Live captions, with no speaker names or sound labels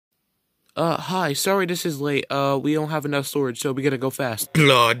Hi, sorry this is late. We don't have enough storage, so we gotta go fast.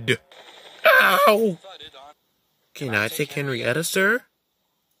 Blood. Ow! Can I take Henrietta, sir?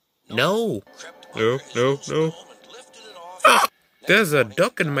 No. No. Ah! There's a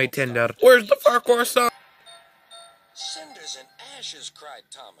duck in my tender. Where's the Farquhar song? Cinders and ashes, cried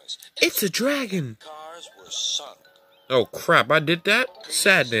Thomas. It's a dragon. Cars were sunk. Oh crap, I did that?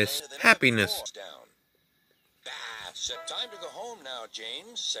 Sadness. Happiness. Said time to go home now,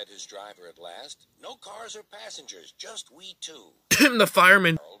 James, said his driver at last. No cars or passengers, just we two. Tim the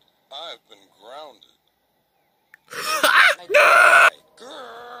fireman. I've been grounded. No!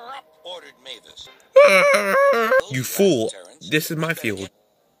 Ordered Mavis. You fool. This is my field.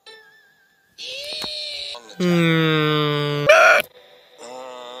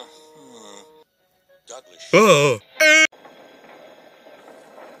 Douglas.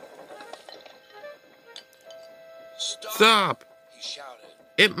 Stop! He shouted.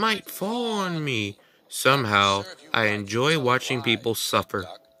 It might fall on me. Somehow, I enjoy watching people suffer.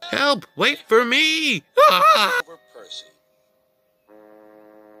 Help! Wait for me! Ah! Over Percy.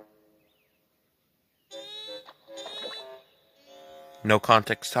 No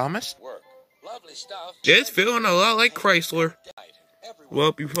context, Thomas? Work. Lovely stuff. It's feeling a lot like Chrysler.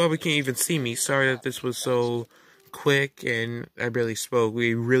 Well, you probably can't even see me. Sorry that this was so quick and I barely spoke.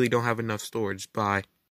 We really don't have enough storage. Bye.